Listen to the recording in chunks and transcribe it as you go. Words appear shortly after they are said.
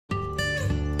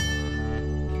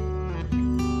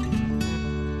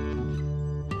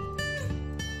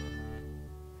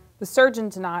The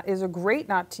surgeon's knot is a great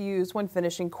knot to use when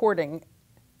finishing cording.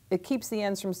 It keeps the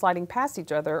ends from sliding past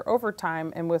each other over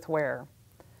time and with wear.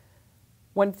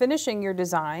 When finishing your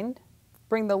design,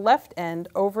 bring the left end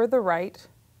over the right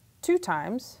 2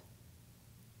 times,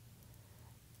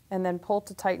 and then pull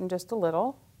to tighten just a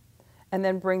little, and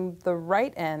then bring the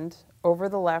right end over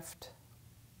the left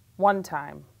 1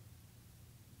 time.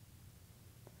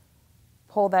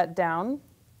 Pull that down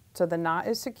so the knot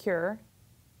is secure.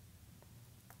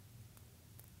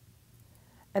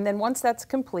 And then once that's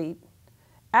complete,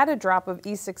 add a drop of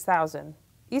E6000.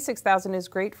 E6000 is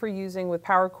great for using with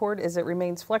power cord as it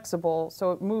remains flexible,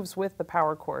 so it moves with the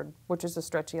power cord, which is a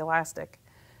stretchy elastic.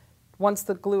 Once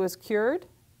the glue is cured,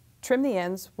 trim the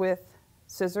ends with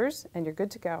scissors and you're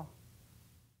good to go.